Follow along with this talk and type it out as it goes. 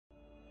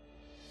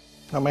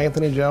I'm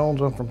Anthony Jones.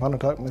 I'm from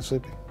Pontotoc,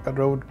 Mississippi. I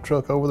drove a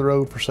truck over the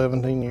road for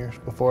 17 years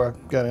before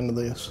I got into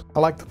this.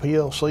 I like the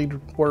PLC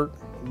work,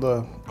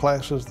 the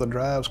classes, the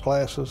drives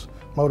classes,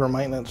 motor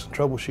maintenance and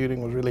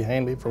troubleshooting was really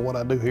handy for what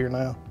I do here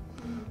now.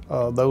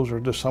 Those are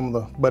just some of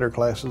the better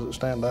classes that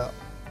stand out.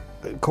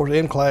 Of course,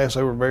 in class,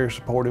 they were very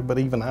supportive, but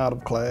even out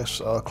of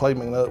class, Clay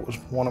McNutt was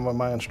one of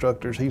my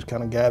instructors. He's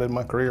kind of guided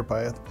my career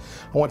path.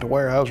 I went to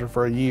Weyerhaeuser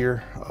for a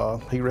year.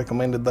 He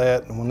recommended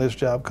that, and when this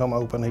job come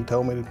open, he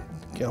told me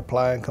to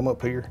apply and come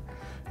up here.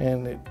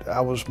 And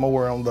I was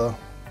more on the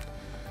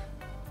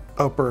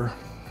upper,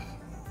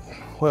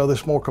 well,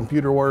 there's more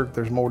computer work,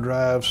 there's more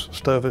drives,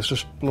 stuff. It's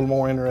just a little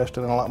more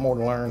interesting and a lot more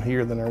to learn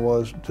here than there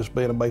was just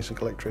being a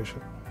basic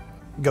electrician.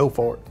 Go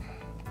for it.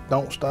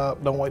 Don't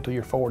stop, don't wait till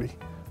you're 40.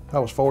 I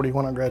was 40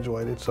 when I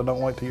graduated, so don't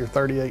wait till you're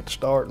 38 to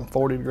start and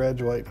 40 to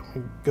graduate.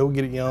 Go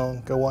get it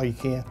young, go while you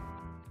can.